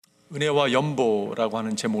은혜와 연보라고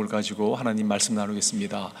하는 제목을 가지고 하나님 말씀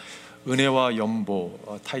나누겠습니다. 은혜와 연보,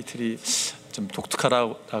 타이틀이 좀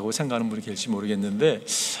독특하다고 생각하는 분이 계실지 모르겠는데,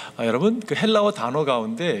 여러분 그 헬라어 단어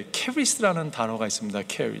가운데 캐리스라는 단어가 있습니다.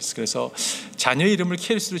 캐리스. 그래서 자녀 이름을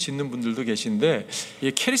캐리스로 짓는 분들도 계신데,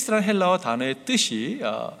 이 캐리스라는 헬라어 단어의 뜻이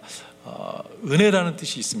은혜라는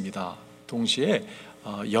뜻이 있습니다. 동시에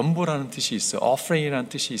연보라는 뜻이 있어요. offering이라는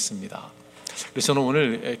뜻이 있습니다. 그래서 저는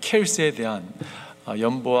오늘 캐리스에 대한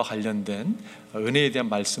연보와 관련된 은혜에 대한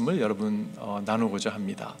말씀을 여러분 나누고자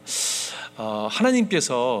합니다.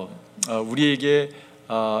 하나님께서 우리에게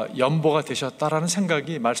연보가 되셨다라는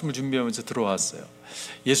생각이 말씀을 준비하면서 들어왔어요.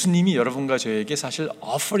 예수님이 여러분과 저에게 사실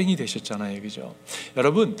어퍼링이 되셨잖아요, 그죠?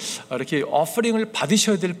 여러분 이렇게 어퍼링을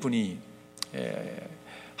받으셔야 될 분이,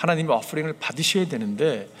 하나님의 어퍼링을 받으셔야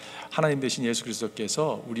되는데, 하나님 대신 예수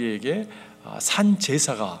그리스도께서 우리에게 산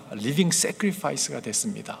제사가 리빙 세크리파이스가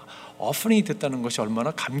됐습니다. 어퍼링이 됐다는 것이 얼마나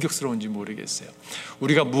감격스러운지 모르겠어요.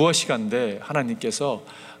 우리가 무엇이간데 하나님께서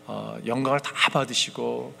영광을 다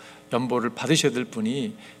받으시고 연보를 받으셔야 될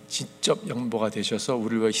분이 직접 연보가 되셔서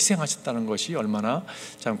우리를 위해 희생하셨다는 것이 얼마나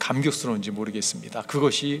참 감격스러운지 모르겠습니다.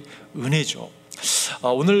 그것이 은혜죠.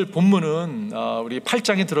 오늘 본문은 우리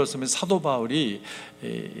 8장에 들어서면서 사도 바울이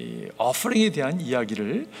어퍼링에 대한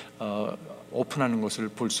이야기를 오픈하는 것을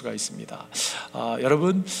볼 수가 있습니다.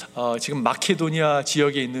 여러분 지금 마케도니아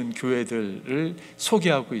지역에 있는 교회들을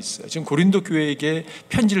소개하고 있어요. 지금 고린도 교회에게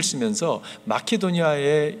편지를 쓰면서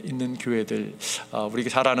마케도니아에 있는 교회들, 우리가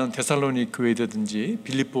잘 아는 데살로니 교회라든지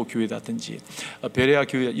빌립보 교회라든지 베레아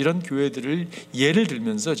교회, 이런 교회들을 예를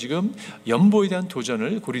들면서 지금 연보에 대한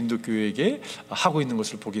도전을 고린도 교회에게 하고 있는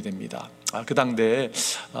것을 보게 됩니다. 그 당대에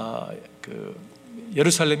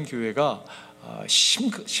예루살렘 교회가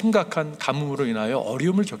심각한 가뭄으로 인하여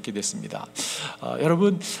어려움을 겪게 됐습니다.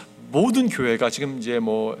 여러분 모든 교회가 지금 이제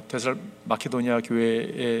마케도니아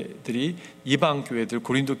교회들이 이방 교회들,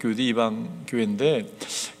 고린도 교회도 이방 교회인데,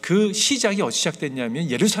 그 시작이 어디 시작됐냐면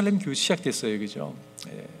예루살렘 교회 시작됐어요, 그죠?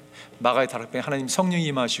 마가의 다락방에 하나님 성령이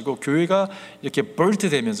임하시고 교회가 이렇게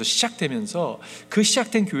birth되면서 시작되면서 그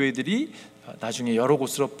시작된 교회들이 나중에 여러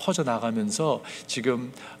곳으로 퍼져나가면서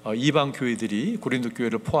지금 이방 교회들이 고린도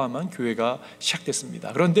교회를 포함한 교회가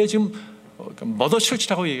시작됐습니다. 그런데 지금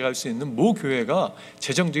머더처치라고 얘기할 수 있는 모 교회가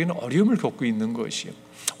재정적인 어려움을 겪고 있는 것이에요.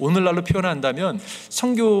 오늘날로 표현한다면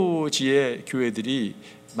선교지의 교회들이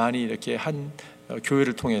많이 이렇게 한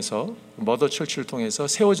교회를 통해서, 머더처치를 통해서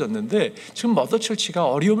세워졌는데, 지금 머더처치가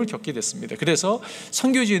어려움을 겪게 됐습니다. 그래서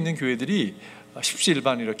선교지에 있는 교회들이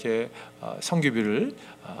십시일반 이렇게 선교비를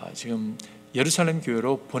지금 예루살렘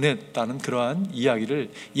교회로 보냈다는 그러한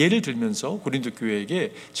이야기를 예를 들면서 고린도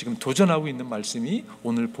교회에게 지금 도전하고 있는 말씀이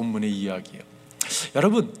오늘 본문의 이야기예요.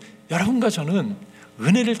 여러분과 저는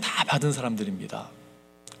은혜를 다 받은 사람들입니다.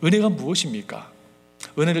 은혜가 무엇입니까?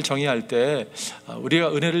 은혜를 정의할 때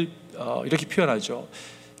우리가 은혜를 이렇게 표현하죠.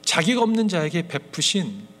 자격 없는 자에게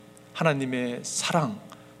베푸신 하나님의 사랑,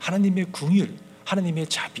 하나님의 긍휼, 하나님의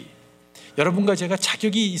자비. 여러분과 제가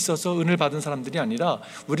자격이 있어서 은혜를 받은 사람들이 아니라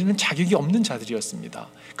우리는 자격이 없는 자들이었습니다.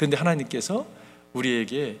 그런데 하나님께서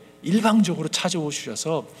우리에게 일방적으로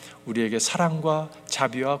찾아오셔서 우리에게 사랑과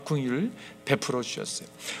자비와 긍휼을 베풀어 주셨어요.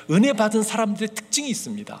 은혜 받은 사람들의 특징이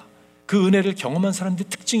있습니다. 그 은혜를 경험한 사람들의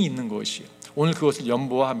특징이 있는 것이에요. 오늘 그것을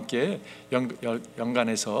연보와 함께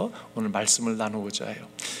연관해서 오늘 말씀을 나누고자 해요.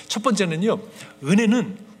 첫 번째는요,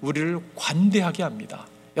 은혜는 우리를 관대하게 합니다.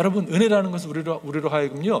 여러분, 은혜라는 것은 우리로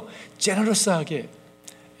하여금요 제너러스하게,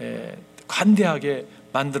 관대하게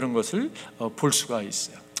만드는 것을 볼 수가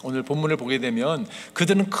있어요. 오늘 본문을 보게 되면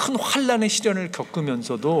그들은 큰 환난의 시련을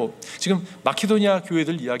겪으면서도, 지금 마케도니아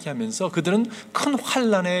교회들 이야기하면서 그들은 큰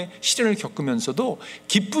환난의 시련을 겪으면서도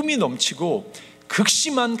기쁨이 넘치고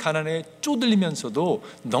극심한 가난에 쪼들리면서도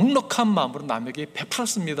넉넉한 마음으로 남에게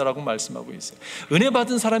베풀었습니다라고 말씀하고 있어요. 은혜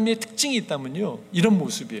받은 사람의 특징이 있다면요, 이런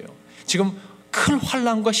모습이에요. 지금 큰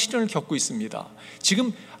환난과 시련을 겪고 있습니다.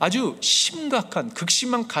 지금 아주 심각한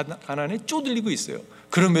극심한 가난에 쪼들리고 있어요.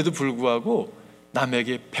 그럼에도 불구하고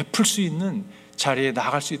남에게 베풀 수 있는 자리에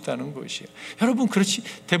나갈 수 있다는 것이에요. 여러분,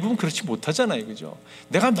 대부분 그렇지 못하잖아요, 그죠?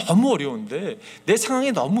 내가 너무 어려운데, 내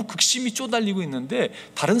상황에 너무 극심히 쪼달리고 있는데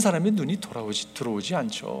다른 사람의 눈이 들어오지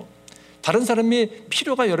않죠. 다른 사람의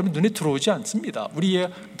필요가 여러분 눈에 들어오지 않습니다. 우리의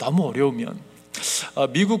너무 어려우면.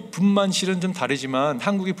 미국 분만실은 좀 다르지만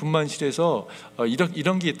한국의 분만실에서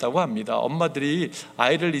이런 게 있다고 합니다. 엄마들이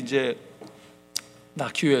아이를 이제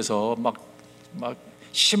낳기 위해서 막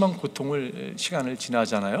심한 시간을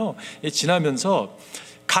지나잖아요. 지나면서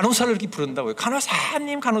간호사를 이렇게 부른다고요.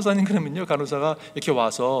 간호사님 그러면요, 간호사가 이렇게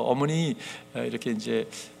와서 어머니 이렇게 이제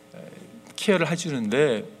케어를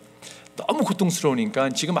해주는데, 너무 고통스러우니까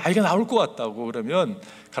지금 아이가 나올 것 같다고 그러면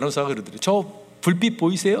간호사가 그러더래요. 저 불빛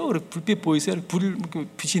보이세요? 불빛 보이세요?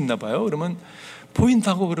 빛이 있나 봐요. 그러면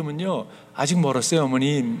보인다고 그러면요, 아직 멀었어요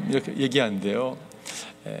어머님, 이렇게 얘기한대요.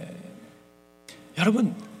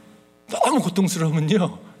 여러분, 너무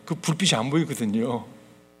고통스러우면요 그 불빛이 안 보이거든요.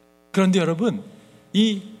 그런데 여러분,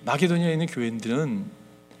 이 마게도니아에 있는 교인들은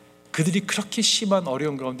그들이 그렇게 심한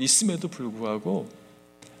어려운 가운데 있음에도 불구하고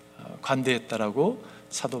관대했다라고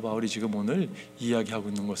사도 바울이 지금 오늘 이야기하고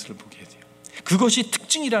있는 것을 보게 돼요. 그것이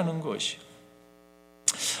특징이라는 것이.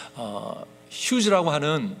 휴즈라고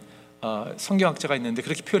하는 성경학자가 있는데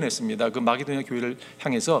그렇게 표현했습니다. 그 마게도니아 교회를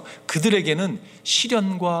향해서 그들에게는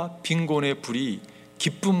시련과 빈곤의 불이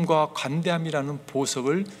기쁨과 관대함이라는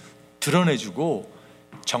보석을 드러내주고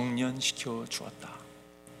정련시켜 주었다.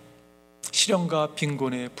 시련과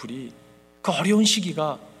빈곤의 불이, 그 어려운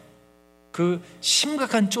시기가, 그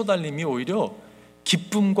심각한 쪼달림이 오히려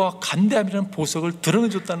기쁨과 관대함이라는 보석을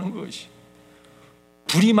드러내줬다는 것이.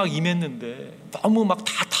 불이 막 임했는데 너무 막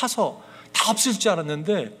다 타서 다 없을 줄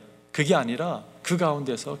알았는데 그게 아니라 그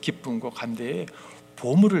가운데서 기쁨과 관대의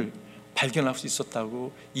보물을 발견할 수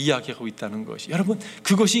있었다고 이야기하고 있다는 것이, 여러분,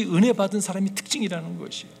 그것이 은혜 받은 사람의 특징이라는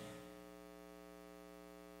것이에요.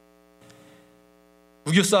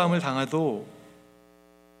 우겨싸움을 당해도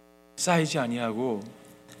쌓이지 아니하고,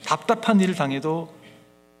 답답한 일을 당해도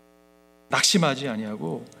낙심하지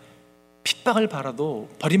아니하고, 핍박을 받아도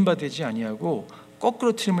버림받지 아니하고,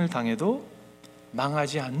 거꾸로 트림을 당해도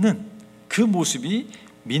망하지 않는 그 모습이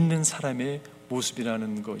믿는 사람의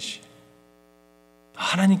모습이라는 것이,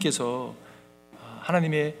 하나님께서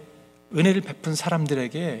하나님의 은혜를 베푼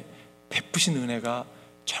사람들에게 베푸신 은혜가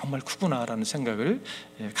정말 크구나라는 생각을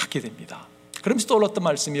갖게 됩니다. 그러면서 떠올랐던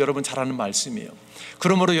말씀이 여러분 잘 아는 말씀이에요.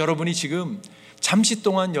 그러므로 여러분이 지금 잠시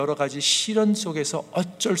동안 여러 가지 시련 속에서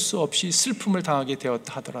어쩔 수 없이 슬픔을 당하게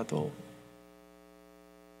되었다 하더라도,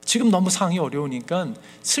 지금 너무 상황이 어려우니까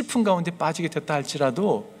슬픔 가운데 빠지게 됐다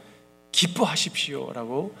할지라도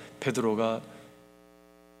기뻐하십시오라고 베드로가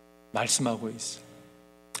말씀하고 있어요.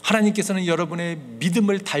 하나님께서는 여러분의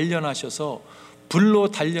믿음을 단련하셔서 불로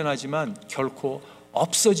단련하지만 결코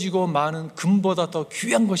없어지고 많은 금보다 더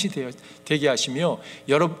귀한 것이 되게 하시며,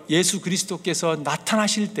 예수 그리스도께서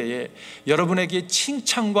나타나실 때에 여러분에게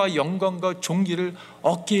칭찬과 영광과 존귀를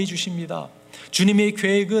얻게 해주십니다. 주님의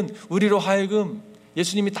계획은 우리로 하여금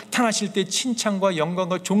예수님이 나타나실 때 칭찬과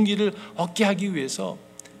영광과 존귀를 얻게 하기 위해서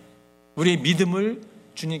우리의 믿음을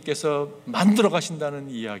주님께서 만들어 가신다는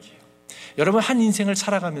이야기예요. 여러분, 한 인생을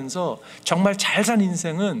살아가면서 정말 잘 산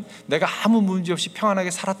인생은 내가 아무 문제 없이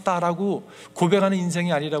평안하게 살았다라고 고백하는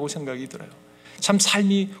인생이 아니라고 생각이 들어요. 참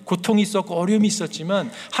삶이 고통이 있었고 어려움이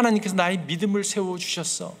있었지만 하나님께서 나의 믿음을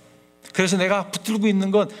세워주셨어. 그래서 내가 붙들고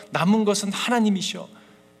있는 건, 남은 것은 하나님이셔.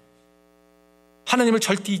 하나님을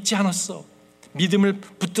절대 잊지 않았어. 믿음을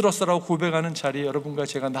붙들었어라고 고백하는 자리에 여러분과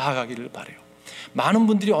제가 나아가기를 바라요. 많은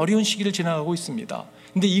분들이 어려운 시기를 지나가고 있습니다.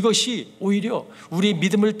 근데 이것이 오히려 우리의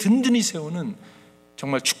믿음을 든든히 세우는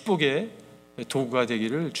정말 축복의 도구가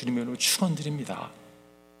되기를 주님의 이름으로 축원드립니다.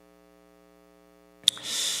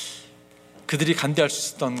 그들이 간대할 수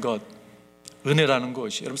있었던 것, 은혜라는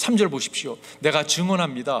것이, 여러분 3절 보십시오. 내가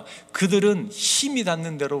증언합니다. 그들은 힘이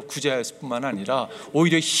닿는 대로 구제하였을 뿐만 아니라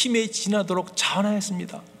오히려 힘에 지나도록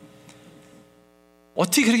자원하였습니다.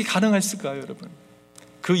 어떻게 그렇게 가능했을까요, 여러분?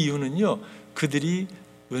 그 이유는요, 그들이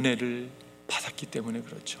은혜를 받았기 때문에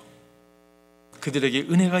그렇죠. 그들에게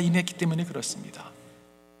은혜가 임했기 때문에 그렇습니다.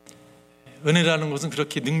 은혜라는 것은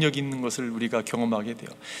그렇게 능력이 있는 것을 우리가 경험하게 돼요.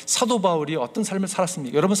 사도 바울이 어떤 삶을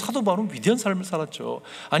살았습니까? 여러분, 사도 바울은 위대한 삶을 살았죠.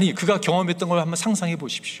 아니, 그가 경험했던 걸 한번 상상해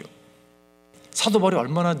보십시오. 사도 바울이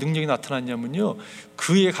얼마나 능력이 나타났냐면요,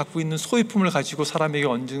 그의 갖고 있는 소유품을 가지고 사람에게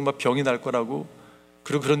언젠가 병이 날 거라고,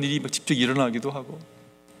 그리고 그런 일이 직접 일어나기도 하고.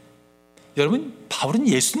 여러분, 바울은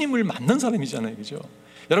예수님을 만난 사람이잖아요, 그죠?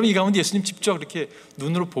 여러분, 이 가운데 예수님 직접 이렇게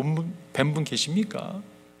눈으로 뵌 분 계십니까?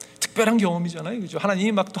 특별한 경험이잖아요, 그죠?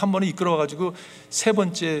 하나님이 막 또 한 번에 이끌어가지고 세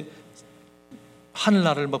번째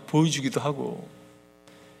하늘나라를 막 보여주기도 하고.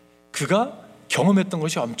 그가 경험했던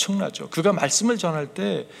것이 엄청나죠. 그가 말씀을 전할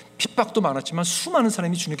때 핍박도 많았지만 수많은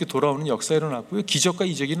사람이 주님께 돌아오는 역사가 일어났고요, 기적과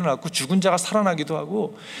이적이 일어났고, 죽은 자가 살아나기도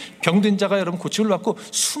하고, 병든 자가 여러분 고침을 받고,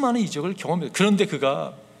 수많은 이적을 경험해요. 그런데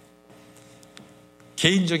그가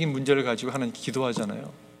개인적인 문제를 가지고 하나님께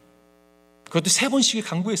기도하잖아요. 그것도 3번씩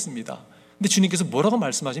간구했습니다. 근데 주님께서 뭐라고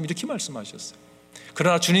말씀하시면 이렇게 말씀하셨어요.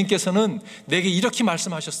 그러나 주님께서는 내게 이렇게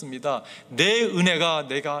말씀하셨습니다. 내 은혜가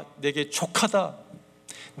내게 족하다.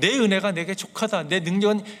 내 은혜가 내게 족하다. 내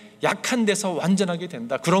능력은 약한 데서 완전하게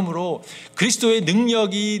된다. 그러므로 그리스도의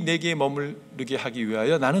능력이 내게 머무르게 하기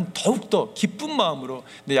위하여 나는 더욱더 기쁜 마음으로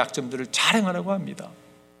내 약점들을 잘 행하라고 합니다.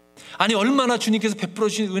 아니 얼마나 주님께서 베풀어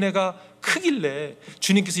주신 은혜가 크길래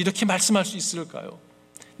주님께서 이렇게 말씀할 수 있을까요?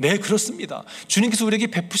 네, 그렇습니다. 주님께서 우리에게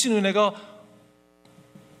베푸신 은혜가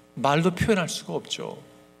말로 표현할 수가 없죠.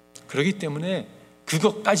 그렇기 때문에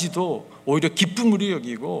그것까지도 오히려 기쁨으로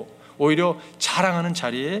여기고 오히려 자랑하는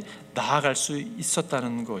자리에 나아갈 수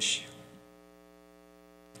있었다는 것이요.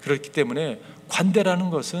 그렇기 때문에 관대라는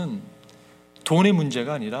것은 돈의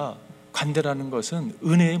문제가 아니라 관대라는 것은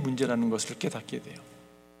은혜의 문제라는 것을 깨닫게 돼요.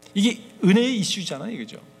 이게 은혜의 이슈잖아요,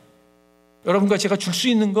 그죠? 여러분과 제가 줄 수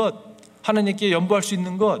있는 것, 하나님께 연보할 수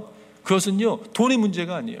있는 것, 그것은요 돈의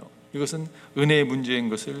문제가 아니에요. 이것은 은혜의 문제인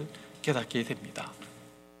것을 깨닫게 됩니다.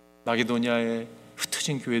 마게도니아에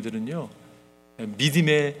흩어진 교회들은요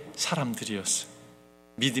믿음의 사람들이었어요.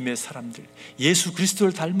 믿음의 사람들, 예수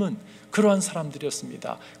그리스도를 닮은 그러한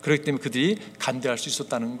사람들이었습니다. 그렇기 때문에 그들이 간대할 수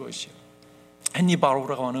있었다는 것이에요. 헨리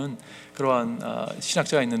바로우라고 하는 그러한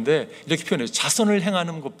신학자가 있는데 이렇게 표현해요. 자선을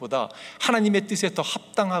행하는 것보다 하나님의 뜻에 더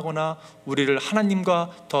합당하거나 우리를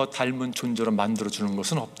하나님과 더 닮은 존재로 만들어주는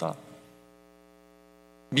것은 없다.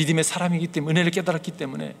 믿음의 사람이기 때문에, 은혜를 깨달았기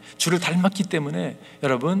때문에, 주를 닮았기 때문에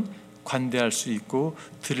여러분 관대할 수 있고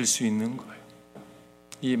드릴 수 있는 거예요.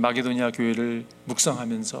 이 마게도니아 교회를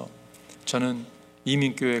묵상하면서 저는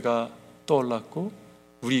이민교회가 떠올랐고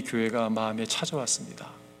우리 교회가 마음에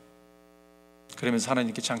찾아왔습니다. 그러면서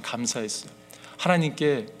하나님께 참 감사했어요.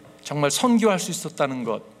 하나님께 정말 선교할 수 있었다는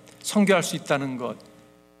것, 선교할 수 있다는 것,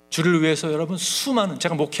 주를 위해서 여러분 수많은,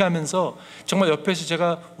 제가 목회하면서 정말 옆에서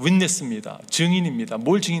제가 윈냈습니다. 증인입니다.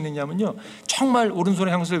 뭘 증인했냐면요, 정말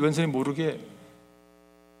오른손에 향수를 왼손에 모르게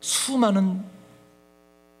수많은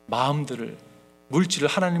마음들을, 물질을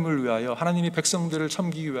하나님을 위하여, 하나님의 백성들을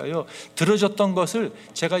섬기기 위하여 들어줬던 것을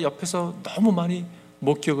제가 옆에서 너무 많이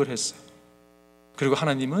목격을 했어요. 그리고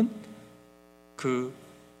하나님은 그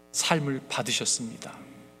삶을 받으셨습니다.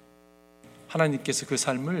 하나님께서 그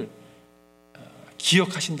삶을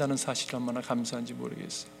기억하신다는 사실이 얼마나 감사한지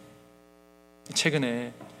모르겠어요.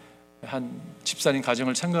 최근에 한 집사님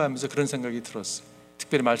가정을 생각하면서 그런 생각이 들었어요.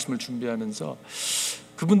 특별히 말씀을 준비하면서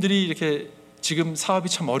그분들이 이렇게 지금 사업이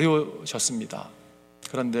참 어려워졌습니다.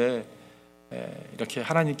 그런데 이렇게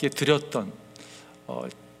하나님께 드렸던,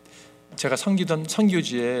 제가 섬기던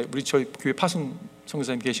선교지에 우리 저희 교회 파송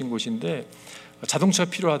선교사님 계신 곳인데 자동차가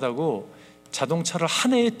필요하다고 자동차를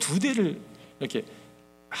한 해에 2대를 이렇게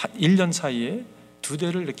 1년 사이에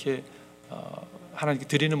 2대를 이렇게 하나님께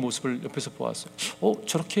드리는 모습을 옆에서 보았어요.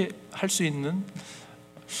 저렇게 할 수 있는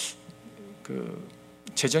그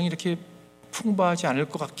재정이 이렇게 풍부하지 않을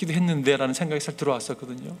것 같기도 했는데 라는 생각이 살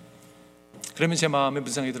들어왔었거든요. 그러면 제 마음에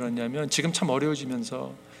무슨 생각이 들었냐면 지금 참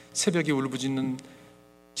어려워지면서 새벽에 울부짖는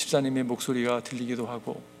집사님의 목소리가 들리기도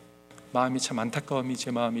하고 마음이 참 안타까움이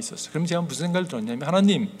제 마음에 있었어요. 그럼 제가 무슨 생각을 들었냐면,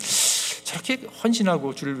 하나님, 저렇게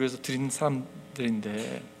헌신하고 주를 위해서 드리는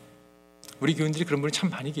사람들인데, 우리 교인들이 그런 분이 참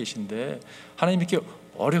많이 계신데 하나님 이렇게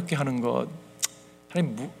어렵게 하는 것,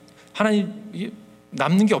 하나님 이게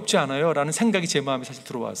남는 게 없지 않아요? 라는 생각이 제 마음에 사실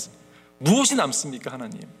들어왔어요. 무엇이 남습니까,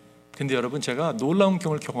 하나님? 근데 여러분, 제가 놀라운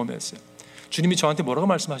경험을 경험했어요. 주님이 저한테 뭐라고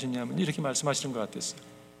말씀하셨냐면 이렇게 말씀하시는 것 같았어요.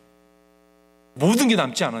 모든 게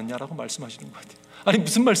남지 않았냐라고 말씀하시는 것 같아요. 아니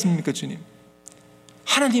무슨 말씀입니까, 주님?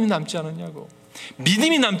 하나님이 남지 않았냐고,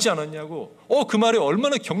 믿음이 남지 않았냐고. 그 말이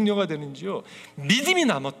얼마나 격려가 되는지요. 믿음이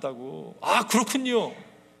남았다고. 아, 그렇군요.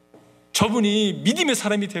 저분이 믿음의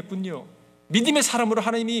사람이 됐군요. 믿음의 사람으로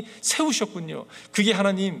하나님이 세우셨군요. 그게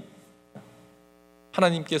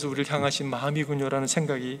하나님께서 우리를 향하신 마음이군요라는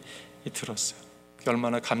생각이 들었어요. 그게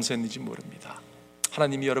얼마나 감사했는지 모릅니다.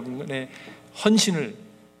 하나님이 여러분의 헌신을,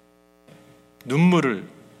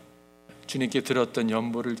 눈물을, 주님께 드렸던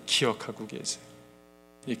연보를 기억하고 계세요.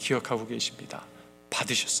 기억하고 계십니다.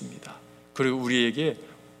 받으셨습니다. 그리고 우리에게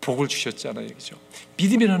복을 주셨잖아요, 그죠?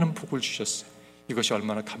 믿음이라는 복을 주셨어요. 이것이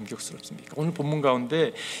얼마나 감격스럽습니까? 오늘 본문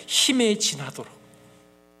가운데 힘에 지나도록,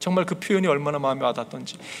 정말 그 표현이 얼마나 마음에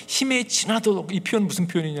와닿던지. 힘에 지나도록, 이 표현 무슨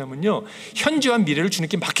표현이냐면요, 현재와 미래를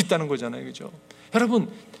주님께 맡겼다는 거잖아요, 그죠? 여러분,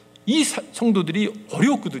 이 성도들이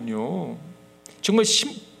어려웠거든요. 정말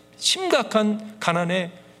심각한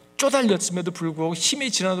가난에 쪼달렸음에도 불구하고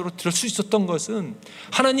힘에 지나도록 들을 수 있었던 것은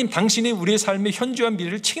하나님, 당신이 우리의 삶의 현재와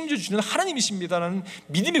미래를 책임져 주시는 하나님이십니다라는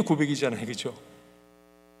믿음의 고백이잖아요, 그죠?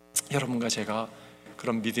 여러분과 제가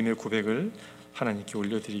그런 믿음의 고백을 하나님께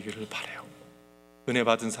올려드리기를 바라요. 은혜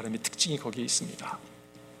받은 사람의 특징이 거기에 있습니다.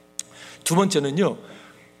 두 번째는요,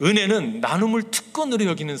 은혜는 나눔을 특권으로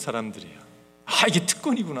여기는 사람들이에요. 아, 이게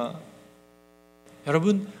특권이구나.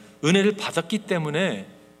 여러분, 은혜를 받았기 때문에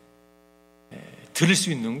드릴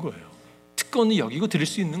수 있는 거예요. 특권을 여기고 드릴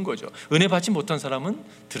수 있는 거죠. 은혜 받지 못한 사람은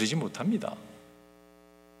드리지 못합니다.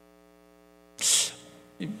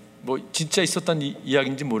 뭐 진짜 있었던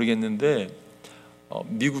이야기인지 모르겠는데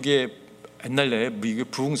미국의 옛날에 미국의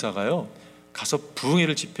부흥사가요 가서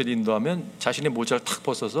부흥회를 집회를 인도하면 자신의 모자를 탁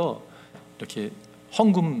벗어서 이렇게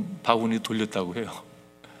헌금 바구니 돌렸다고 해요.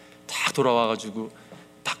 딱 돌아와가지고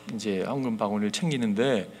딱 이제 헌금 바구니를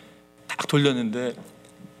챙기는데 딱 돌렸는데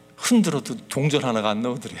흔들어도 동전 하나가 안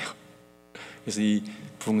나오더래요. 그래서 이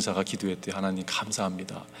부흥사가 기도했대요. 하나님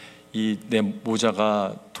감사합니다. 이 내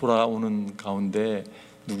모자가 돌아오는 가운데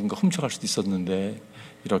누군가 훔쳐갈 수도 있었는데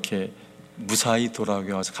이렇게 무사히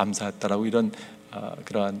돌아오게 와서 감사했다라고 이런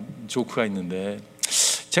그러한 조크가 있는데,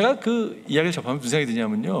 제가 그 이야기를 접하면 무슨 생각이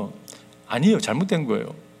드냐면요, 아니에요, 잘못된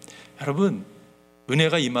거예요. 여러분,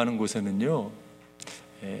 은혜가 임하는 곳에는요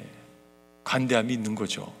관대함이 있는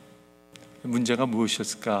거죠. 문제가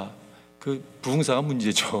무엇이었을까? 그 부흥사가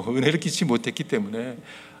문제죠. 은혜를 끼치지 못했기 때문에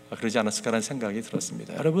그러지 않았을까라는 생각이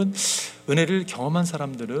들었습니다. 여러분, 은혜를 경험한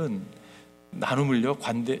사람들은 나눔을요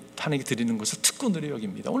하나님께 드리는 것을 특권으로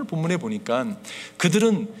여깁니다. 오늘 본문에 보니까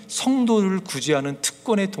그들은 성도를 구제하는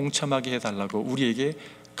특권에 동참하게 해달라고 우리에게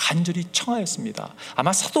간절히 청하였습니다.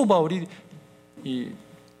 아마 사도 바울이 이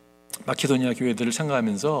마케도니아 교회들을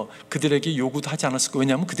생각하면서 그들에게 요구도 하지 않았을 거예요.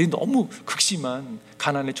 왜냐하면 그들이 너무 극심한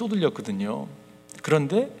가난에 쪼들렸거든요.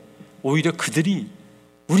 그런데 오히려 그들이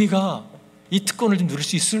우리가 이 특권을 좀 누릴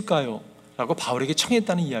수 있을까요? 라고 바울에게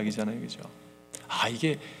청했다는 이야기잖아요. 그죠?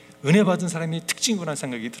 이게 은혜 받은 사람의 특징이구나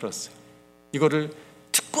생각이 들었어요. 이거를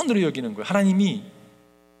특권으로 여기는 거예요. 하나님이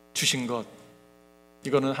주신 것,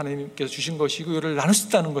 이거는 하나님께서 주신 것이고 이거를 나눌 수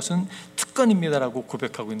있다는 것은 특권입니다라고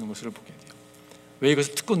고백하고 있는 것을 보게 돼요. 왜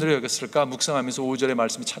이것을 특권으로 여겼을까? 묵상하면서 5절의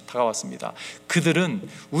말씀이 다가왔습니다. 그들은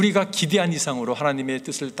우리가 기대한 이상으로 하나님의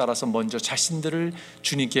뜻을 따라서 먼저 자신들을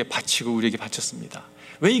주님께 바치고 우리에게 바쳤습니다.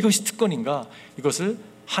 왜 이것이 특권인가? 이것을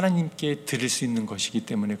하나님께 드릴 수 있는 것이기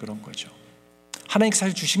때문에 그런 거죠. 하나님께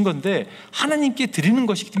사실 주신 건데 하나님께 드리는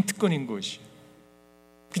것이기 때문에 특권인 것이,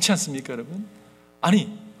 그렇지 않습니까 여러분?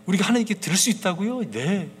 아니, 우리가 하나님께 드릴 수 있다고요?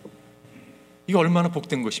 네. 이게 얼마나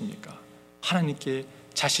복된 것입니까? 하나님께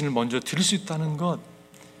자신을 먼저 드릴 수 있다는 것,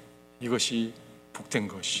 이것이 복된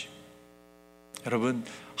것이. 여러분,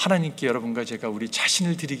 하나님께 여러분과 제가 우리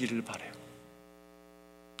자신을 드리기를 바라요.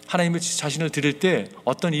 하나님의 자신을 드릴 때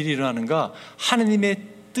어떤 일이 일어나는가? 하나님의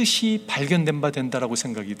뜻이 발견된 바 된다라고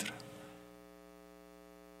생각이 들어요.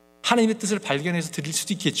 하나님의 뜻을 발견해서 드릴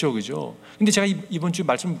수도 있겠죠, 그죠? 근데 제가 이번 주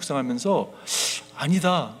말씀 묵상하면서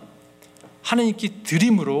아니다, 하나님께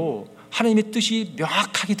드림으로 하나님의 뜻이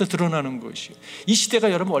명확하게 더 드러나는 것이에요. 이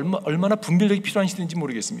시대가 여러분 얼마나 분별력이 필요한 시대인지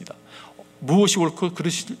모르겠습니다. 무엇이 옳고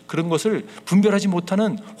그런 것을 분별하지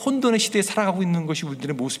못하는 혼돈의 시대에 살아가고 있는 것이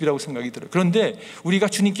우리들의 모습이라고 생각이 들어요. 그런데 우리가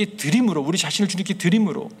주님께 드림으로, 우리 자신을 주님께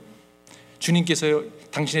드림으로 주님께서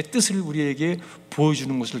당신의 뜻을 우리에게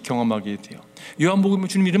보여주는 것을 경험하게 돼요. 요한복음에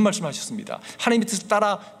주님 이런 말씀하셨습니다. 하나님의 뜻을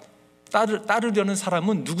따르려는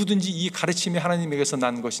사람은 누구든지 이 가르침이 하나님에게서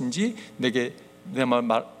난 것인지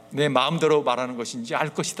내 마음대로 말하는 것인지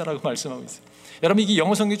알 것이다 라고 말씀하고 있어요. 여러분, 이게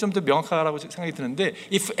영어 성경이 좀 더 명확하다고 생각이 드는데,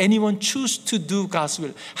 If anyone choose to do God's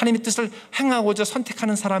will, 하나님의 뜻을 행하고자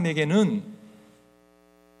선택하는 사람에게는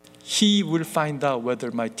He will find out whether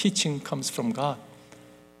my teaching comes from God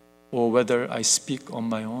or whether I speak on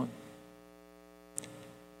my own.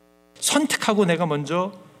 선택하고 내가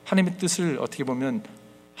먼저 하나님의 뜻을 어떻게 보면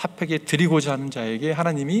합하게 드리고자 하는 자에게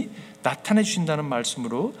하나님이 나타내 주신다는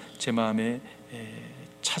말씀으로 제 마음에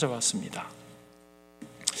찾아왔습니다.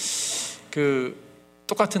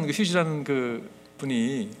 똑같은 휴지라는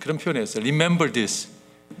분이 그런 표현을 했어요. Remember this.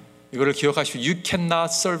 이거를 기억하시오. You cannot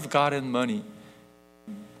serve God and money.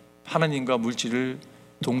 하나님과 물질을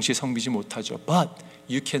동시에 섬기지 못하죠. But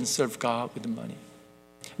you can serve God with money.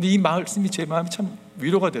 근데 이 말씀이 제 마음에 참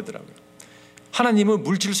위로가 되더라고요. 하나님은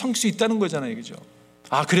물질을 섬길 수 있다는 거잖아요, 그죠?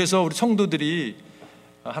 그래서 우리 성도들이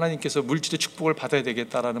하나님께서 물질의 축복을 받아야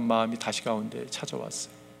되겠다라는 마음이 다시 가운데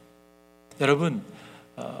찾아왔어요. 여러분,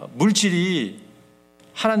 물질이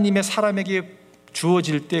하나님의 사람에게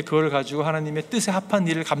주어질 때 그걸 가지고 하나님의 뜻에 합한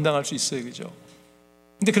일을 감당할 수 있어요, 그죠?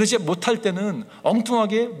 근데 그러지 못할 때는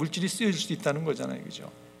엉뚱하게 물질이 쓰여질 수 있다는 거잖아요,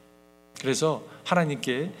 그죠? 그래서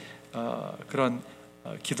하나님께 그런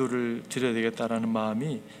기도를 드려야 되겠다라는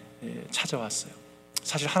마음이 찾아왔어요.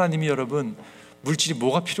 사실 하나님이 여러분, 물질이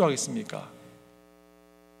뭐가 필요하겠습니까?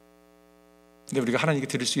 근데 우리가 하나님께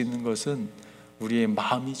드릴 수 있는 것은 우리의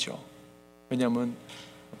마음이죠. 왜냐하면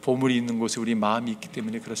보물이 있는 곳에 우리 마음이 있기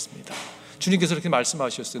때문에 그렇습니다. 주님께서 이렇게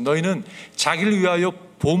말씀하셨어요. 너희는 자기를 위하여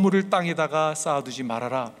보물을 땅에다가 쌓아두지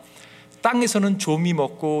말아라. 땅에서는 좀이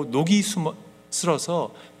먹고 녹이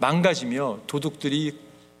쓸어서 망가지며 도둑들이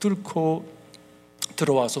뚫고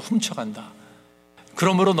들어와서 훔쳐간다.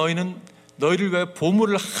 그러므로 너희는 너희를 위하여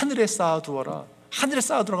보물을 하늘에 쌓아두어라. 하늘에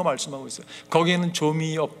쌓아두라고 말씀하고 있어요. 거기에는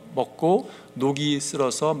좀이 먹고 녹이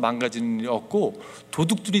쓸어서 망가지는 일이 없고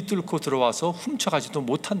도둑들이 뚫고 들어와서 훔쳐가지도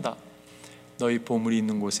못한다. 너희 보물이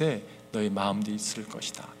있는 곳에 너희 마음도 있을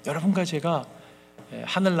것이다. 여러분과 제가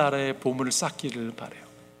하늘나라의 보물을 쌓기를 바라요.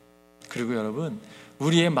 그리고 여러분,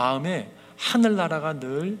 우리의 마음에 하늘나라가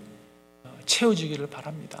늘 채워지기를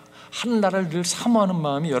바랍니다. 하늘나라를 늘 사모하는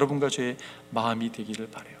마음이 여러분과 저의 마음이 되기를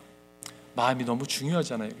바라요. 마음이 너무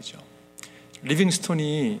중요하잖아요, 그죠?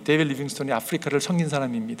 데이빗 리빙스톤이 아프리카를 섬긴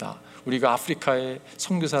사람입니다. 우리가 아프리카의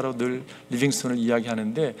선교사로 늘 리빙스톤을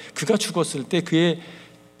이야기하는데, 그가 죽었을 때 그의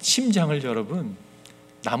심장을 여러분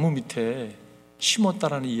나무 밑에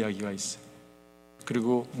심었다라는 이야기가 있어요.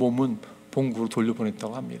 그리고 몸은 본국으로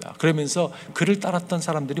돌려보냈다고 합니다. 그러면서 그를 따랐던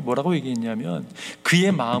사람들이 뭐라고 얘기했냐면,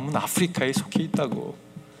 그의 마음은 아프리카에 속해 있다고,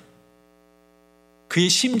 그의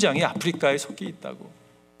심장이 아프리카에 속해 있다고.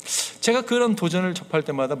 제가 그런 도전을 접할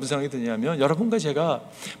때마다 무슨 생각이 드냐면, 여러분과 제가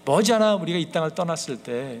머지않아 우리가 이 땅을 떠났을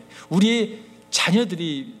때 우리의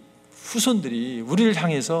자녀들이, 후손들이 우리를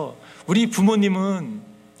향해서, 우리 부모님은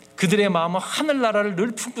그들의 마음은 하늘나라를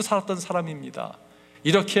늘 품고 살았던 사람입니다,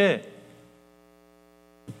 이렇게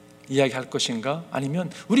이야기할 것인가? 아니면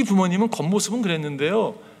우리 부모님은 겉모습은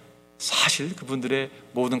그랬는데요, 사실 그분들의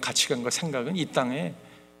모든 가치관과 생각은 이 땅의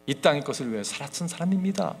것을 위해 살았던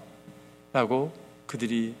사람입니다 라고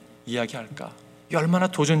그들이 이야기할까? 이 얼마나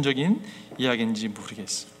도전적인 이야기인지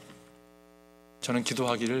모르겠어요. 저는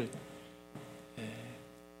기도하기를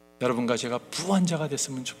여러분과 제가 부활자가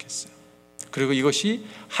됐으면 좋겠어요. 그리고 이것이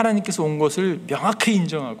하나님께서 온 것을 명확히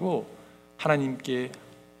인정하고 하나님께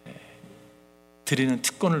드리는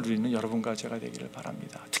특권을 누리는 여러분과 제가 되기를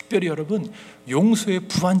바랍니다. 특별히 여러분, 용서의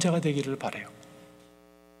부활자가 되기를 바라요.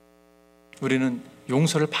 우리는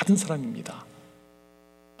용서를 받은 사람입니다.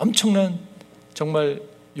 엄청난, 정말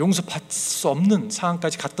용서받을 수 없는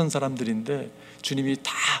상황까지 갔던 사람들인데 주님이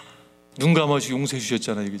다 눈 감아주고 용서해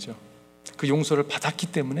주셨잖아요, 그죠? 그 용서를 받았기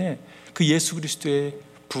때문에 그 예수 그리스도의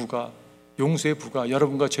부가, 용서의 부가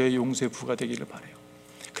여러분과 저의 용서의 부가 되기를 바라요.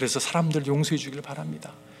 그래서 사람들 용서해 주기를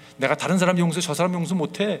바랍니다. 내가 다른 사람 용서해, 저 사람 용서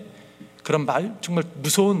못해, 그런 말, 정말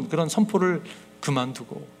무서운 그런 선포를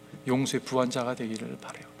그만두고 용서의 부활자가 되기를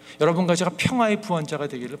바라요. 여러분과 제가 평화의 부활자가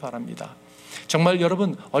되기를 바랍니다. 정말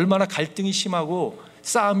여러분, 얼마나 갈등이 심하고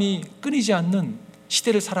싸움이 끊이지 않는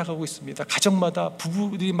시대를 살아가고 있습니다. 가정마다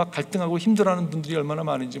부부들이 막 갈등하고 힘들어하는 분들이 얼마나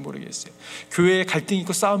많은지 모르겠어요. 교회에 갈등이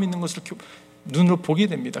있고 싸움이 있는 것을 눈으로 보게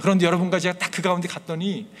됩니다. 그런데 여러분과 제가 딱 그 가운데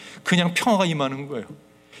갔더니 그냥 평화가 임하는 거예요.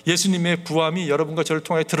 예수님의 부함이 여러분과 저를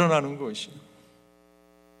통해 드러나는 것이에요.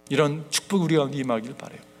 이런 축복 우리 가운데 임하길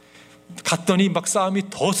바라요. 갔더니 막 싸움이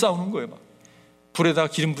더 싸우는 거예요. 막 불에다가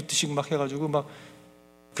기름 붓듯이 막 해가지고 막,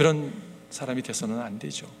 그런 사람이 돼서는 안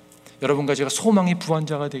되죠. 여러분과 제가 소망의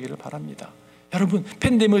부활자가 되기를 바랍니다. 여러분,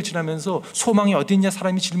 팬데믹을 지나면서 소망이 어디 있냐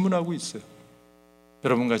사람이 질문하고 있어요.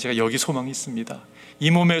 여러분과 제가 여기 소망이 있습니다. 이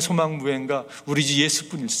몸의 소망 무행가 우리 주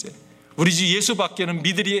예수뿐일세. 우리 주 예수밖에는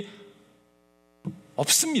믿으리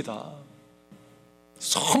없습니다.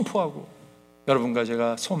 선포하고 여러분과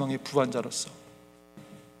제가 소망의 부활자로서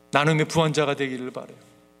나눔의 부활자가 되기를 바라요.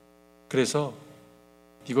 그래서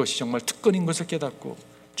이것이 정말 특권인 것을 깨닫고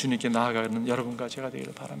주님께 나아가는 여러분과 제가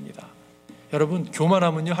되기를 바랍니다. 여러분,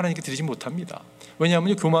 교만하면요 하나님께 드리지 못합니다.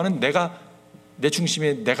 왜냐하면 교만은 내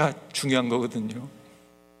중심에 내가 중요한 거거든요.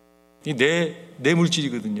 내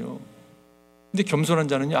물질이거든요. 근데 겸손한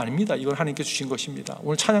자는요, 아닙니다. 이걸 하나님께 주신 것입니다.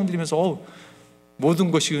 오늘 찬양 드리면서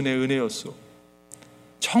모든 것이 은혜였어.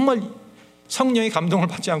 정말 성령의 감동을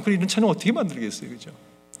받지 않고 이런 찬양 어떻게 만들겠어요, 그죠?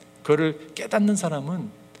 그거를 깨닫는 사람은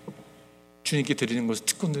주님께 드리는 것을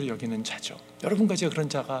특권으로 여기는 자죠. 여러분과 제가 그런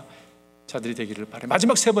자들이 되기를 바라요.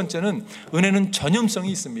 마지막 세 번째는, 은혜는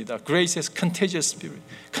전염성이 있습니다. Grace is contagious spirit.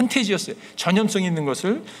 contagious, 전염성이 있는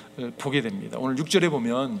것을 보게 됩니다. 오늘 6절에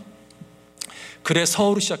보면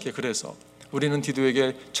그래서로 시작해요. 그래서 우리는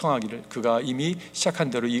디도에게 청하기를 그가 이미 시작한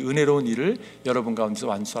대로 이 은혜로운 일을 여러분 가운데서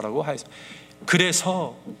완수하라고 하여서.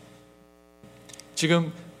 그래서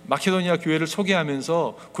지금 마케도니아 교회를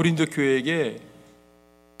소개하면서 고린도 교회에게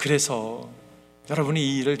그래서 여러분이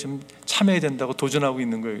이 일을 좀 참여해야 된다고 도전하고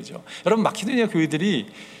있는 거예요, 그죠? 여러분, 마케도니아 교회들이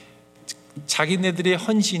자기네들의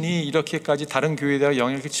헌신이 이렇게까지 다른 교회에다가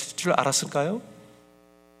영향을 끼칠 줄 알았을까요?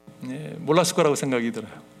 네, 몰랐을 거라고 생각이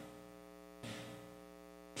들어요.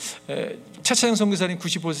 차차영 선교사님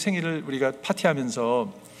 95세 생일을 우리가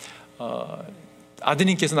파티하면서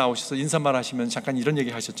아드님께서 나오셔서 인사말 하시면 잠깐 이런 얘기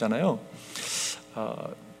하셨잖아요.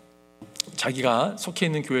 자기가 속해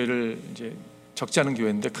있는 교회를 이제 적지 않은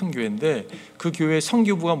교회인데, 큰 교회인데, 그 교회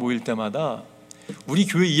선교부가 모일 때마다 우리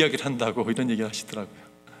교회 이야기를 한다고 이런 얘기를 하시더라고요.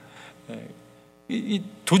 이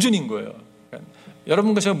도전인 거예요. 그러니까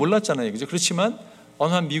여러분과 제가 몰랐잖아요, 그죠? 그렇지만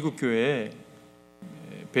어느 한 미국 교회에,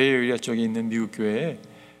 베이에리아 쪽에 있는 미국 교회에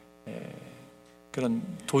그런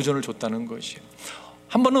도전을 줬다는 것이에요.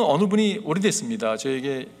 한 번은 어느 분이 오래됐습니다.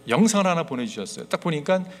 저에게 영상을 하나 보내주셨어요. 딱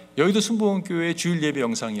보니까 여의도 순복음교회 주일 예배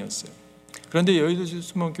영상이었어요. 그런데 여의도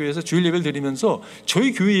순복음교회에서 주일 예배를 드리면서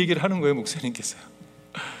저희 교회 얘기를 하는 거예요, 목사님께서요.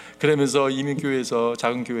 그러면서 이민교회에서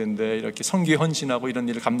작은 교회인데 이렇게 선교에 헌신하고 이런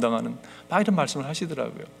일을 감당하는 막 이런 말씀을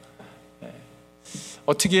하시더라고요.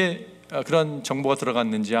 어떻게 그런 정보가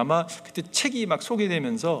들어갔는지 아마 그때 책이 막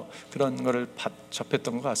소개되면서 그런 거를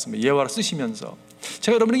접했던 것 같습니다. 예화로 쓰시면서.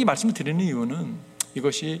 제가 여러분에게 말씀을 드리는 이유는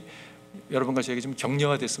이것이 여러분과 저에게 좀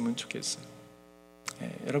격려가 됐으면 좋겠어요.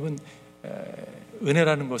 여러분,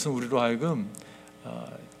 은혜라는 것은 우리로 하여금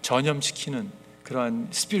전염시키는 그러한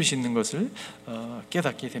스피릿이 있는 것을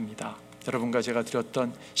깨닫게 됩니다. 여러분과 제가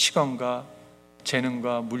드렸던 시간과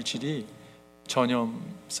재능과 물질이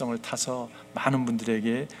전염성을 타서 많은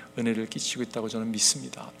분들에게 은혜를 끼치고 있다고 저는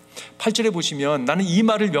믿습니다. 8절에 보시면 나는 이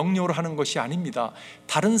말을 명령으로 하는 것이 아닙니다.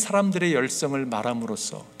 다른 사람들의 열성을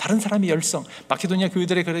말함으로써, 다른 사람의 열성, 마케도니아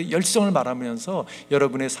교회들의 그 열성을 말하면서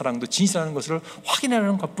여러분의 사랑도 진실하는 것을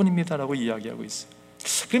확인하는 것뿐입니다 라고 이야기하고 있어요.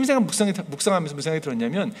 그러면서 제가 묵상하면서 무슨 생각이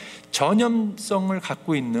들었냐면, 전염성을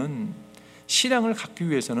갖고 있는 신앙을 갖기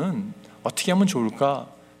위해서는 어떻게 하면 좋을까?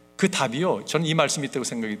 그 답이요, 저는 이 말씀이 있다고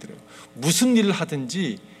생각이 들어요. 무슨 일을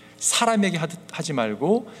하든지 사람에게 하지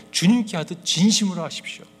말고 주님께 하듯 진심으로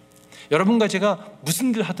하십시오. 여러분과 제가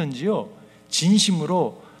무슨 일을 하든지요,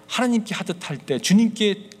 진심으로 하나님께 하듯 할 때,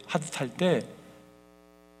 주님께 하듯 할 때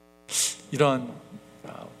이런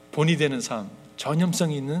본이 되는 삶,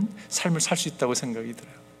 전염성이 있는 삶을 살 수 있다고 생각이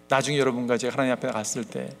들어요. 나중에 여러분과 제가 하나님 앞에 갔을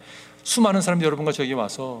때 수많은 사람들이 여러분과 저에게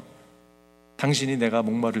와서 당신이 내가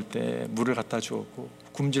목마를 때 물을 갖다 주었고,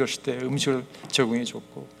 굶주렸을 때 음식을 제공해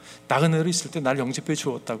줬고, 나그네로 있을 때 날 영접해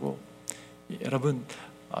주었다고, 여러분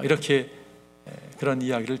이렇게 그런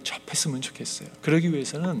이야기를 접했으면 좋겠어요. 그러기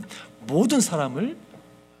위해서는 모든 사람을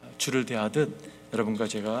주를 대하듯 여러분과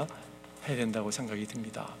제가 해야 된다고 생각이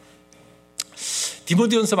듭니다.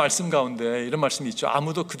 디모데전서 말씀 가운데 이런 말씀이 있죠.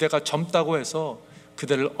 아무도 그대가 젊다고 해서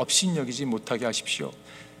그대를 업신여기지 못하게 하십시오.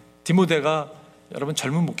 디모데가 여러분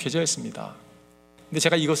젊은 목회자였습니다. 근데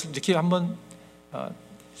제가 이것을 이렇게 한번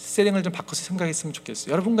세팅을 좀 바꿔서 생각했으면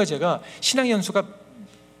좋겠어요. 여러분과 제가 신앙 연수가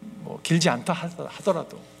길지 않다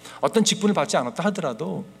하더라도, 어떤 직분을 받지 않았다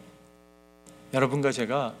하더라도, 여러분과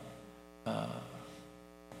제가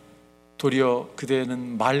도리어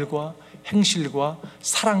그대는 말과 행실과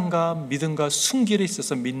사랑과 믿음과 순결에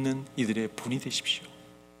있어서 믿는 이들의 본이 되십시오.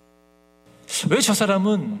 왜 저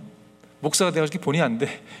사람은 목사가 돼가지고 본이 안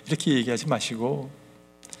돼? 이렇게 얘기하지 마시고,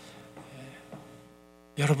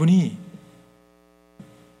 여러분이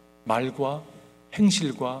말과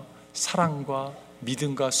행실과 사랑과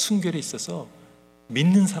믿음과 순결에 있어서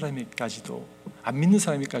믿는 사람에까지도 안 믿는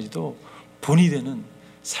사람에까지도 본이 되는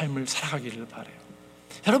삶을 살아가기를 바라요.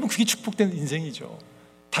 여러분, 그게 축복된 인생이죠.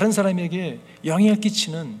 다른 사람에게 영향을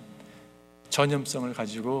끼치는 전염성을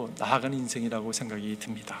가지고 나아가는 인생이라고 생각이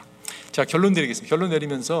듭니다. 자, 결론 내리겠습니다. 결론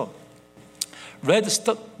내리면서 레드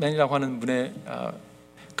스톱맨이라고 하는 분의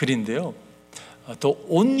글인데요, The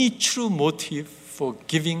only true motive for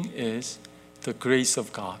giving is the grace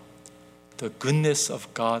of God, the goodness of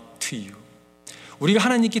God to you. 우리가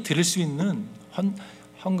하나님께 드릴 수 있는,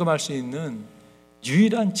 헌금할 수 있는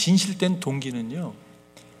유일한 진실된 동기는요,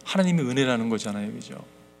 하나님의 은혜라는 거잖아요, 그죠?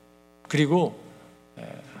 그리고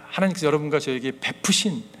하나님께서 여러분과 저에게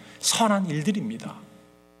베푸신 선한 일들입니다.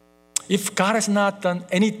 If God has not done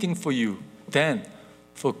anything for you, then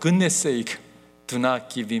for goodness sake do not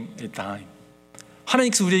give him a dime.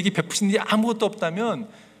 하나님께서 우리에게 베푸신 일이 아무것도 없다면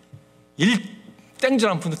땡전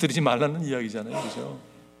한 푼도 드리지 말라는 이야기잖아요, 그죠?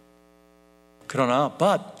 그러나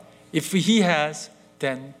but if he has,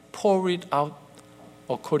 then pour it out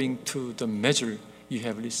according to the measure you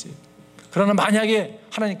have received. 그러나 만약에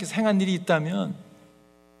하나님께서 행한 일이 있다면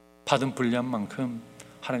받은 분량만큼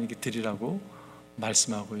하나님께 드리라고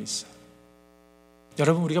말씀하고 있어요.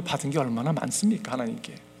 여러분, 우리가 받은 게 얼마나 많습니까?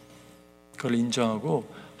 하나님께 그걸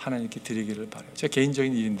인정하고 하나님께 드리기를 바라요. 제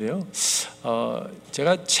개인적인 일인데요,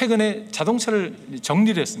 제가 최근에 자동차를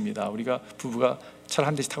정리를 했습니다. 우리가 부부가 차를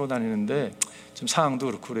한 대씩 타고 다니는데 좀 상황도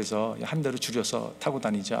그렇고 그래서 한 대로 줄여서 타고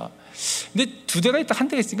다니자. 근데 두 대가 있다 한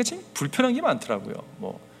대가 있으니까 참 불편한 게 많더라고요.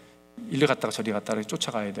 뭐 일리 갔다가 저리 갔다가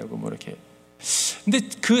쫓아가야 되고 뭐 이렇게. 근데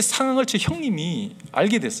그 상황을 제 형님이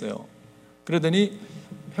알게 됐어요. 그러더니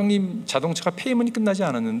형님 자동차가 페이먼이 끝나지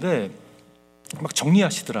않았는데 막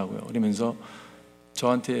정리하시더라고요. 그러면서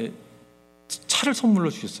저한테 차를 선물로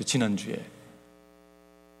주셨어요, 지난주에.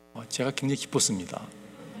 제가 굉장히 기뻤습니다.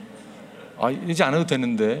 이제 안 해도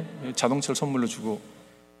되는데 자동차를 선물로 주고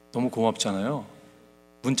너무 고맙잖아요.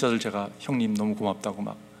 문자를 제가 형님 너무 고맙다고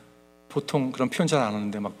막, 보통 그런 표현 잘 안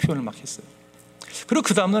하는데 막 표현을 막 했어요. 그리고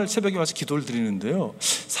그 다음날 새벽에 와서 기도를 드리는데요,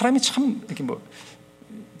 사람이 참 이렇게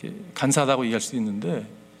이렇게 간사하다고 얘기할 수도 있는데,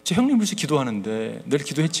 제 형님 벌써 기도하는데 늘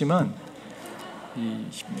기도했지만 이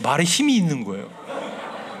말에 힘이 있는 거예요.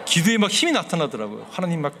 기도에 막 힘이 나타나더라고요.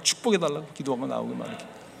 하나님 막 축복해달라고 기도하고 나오고 막 이렇게.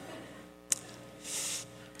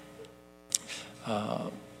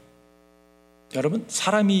 여러분,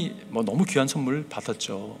 사람이 너무 귀한 선물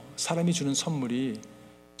받았죠. 사람이 주는 선물이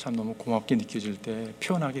참 너무 고맙게 느껴질 때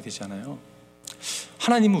표현하게 되잖아요.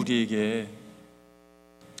 하나님은 우리에게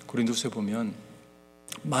고린도서에 보면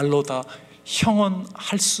말로 다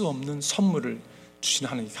형언할 수 없는 선물을 주시는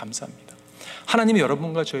하나님께 감사합니다. 하나님이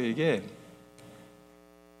여러분과 저에게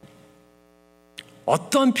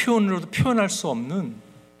어떤 표현으로도 표현할 수 없는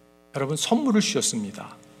여러분 선물을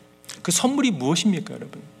주셨습니다. 그 선물이 무엇입니까,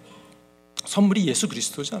 여러분? 선물이 예수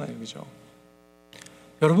그리스도잖아요, 그죠?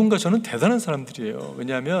 여러분과 저는 대단한 사람들이에요.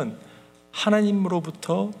 왜냐하면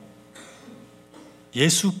하나님으로부터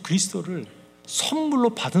예수 그리스도를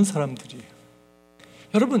선물로 받은 사람들이에요.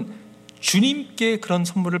 여러분, 주님께 그런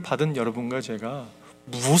선물을 받은 여러분과 제가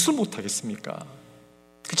무엇을 못하겠습니까?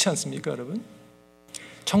 그렇지 않습니까, 여러분?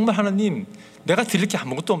 정말 하나님, 내가 드릴 게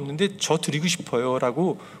아무것도 없는데 저 드리고 싶어요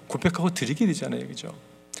라고 고백하고 드리게 되잖아요, 그죠?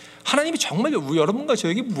 하나님이 정말 여러분과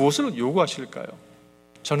저에게 무엇을 요구하실까요?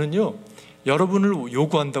 저는요, 여러분을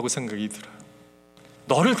요구한다고 생각이 들어요.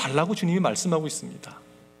 너를 달라고 주님이 말씀하고 있습니다.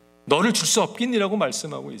 너를 줄 수 없겠니라고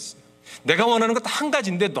말씀하고 있어요. 내가 원하는 것 한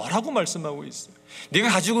가지인데 너라고 말씀하고 있어요. 네가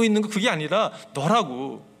가지고 있는 거 그게 아니라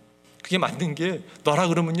너라고. 그게 맞는 게, 너라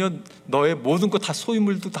그러면요, 너의 모든 것 다,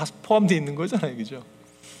 소유물도 다 포함되어 있는 거잖아요, 그죠?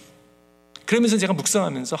 그러면서 제가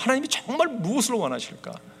묵상하면서 하나님이 정말 무엇을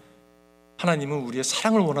원하실까? 하나님은 우리의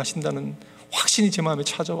사랑을 원하신다는 확신이 제 마음에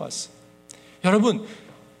찾아왔어요. 여러분,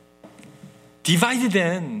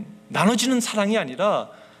 디바이드된, 나눠지는 사랑이 아니라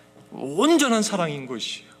온전한 사랑인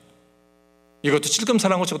것이에요. 이것도 찔끔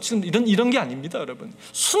사랑하고 저것도 찔끔, 이런 게 아닙니다, 여러분.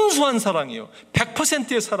 순수한 사랑이에요.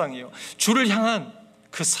 100%의 사랑이에요. 주를 향한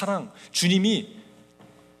그 사랑. 주님이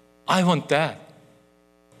I want that,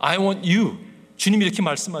 I want you, 주님이 이렇게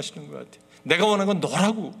말씀하시는 것 같아요. 내가 원하는 건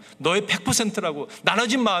너라고, 너의 100%라고,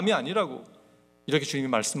 나눠진 마음이 아니라고, 이렇게 주님이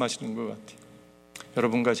말씀하시는 것 같아요.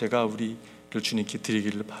 여러분과 제가 우리를 주님께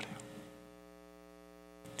드리기를 바라요.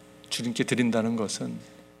 주님께 드린다는 것은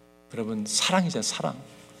여러분 사랑이잖아요.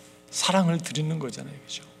 사랑을 드리는 거잖아요,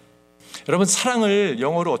 그죠? 여러분, 사랑을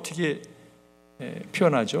영어로 어떻게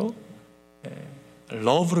표현하죠?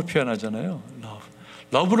 love로 표현하잖아요.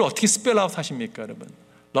 love를 어떻게 스펠 아웃 하십니까, 여러분?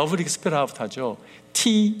 love를 이렇게 스펠 아웃 하죠.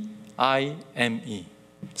 T-I-M-E.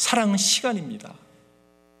 사랑은 시간입니다.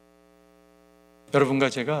 여러분과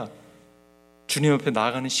제가 주님 앞에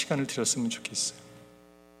나아가는 시간을 드렸으면 좋겠어요.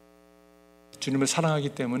 주님을 사랑하기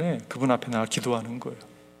때문에 그분 앞에 나가 기도하는 거예요.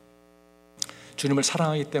 주님을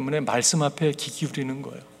사랑하기 때문에 말씀 앞에 귀 기울이는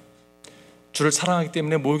거예요. 주를 사랑하기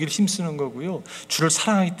때문에 모이기를 힘쓰는 거고요. 주를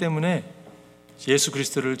사랑하기 때문에 예수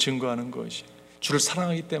그리스도를 증거하는 것이, 주를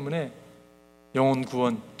사랑하기 때문에 영혼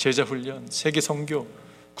구원, 제자 훈련, 세계 선교,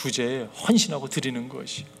 구제에 헌신하고 드리는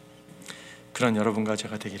것이, 그런 여러분과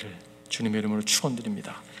제가 되기를 주님의 이름으로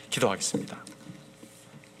축원드립니다. 기도하겠습니다.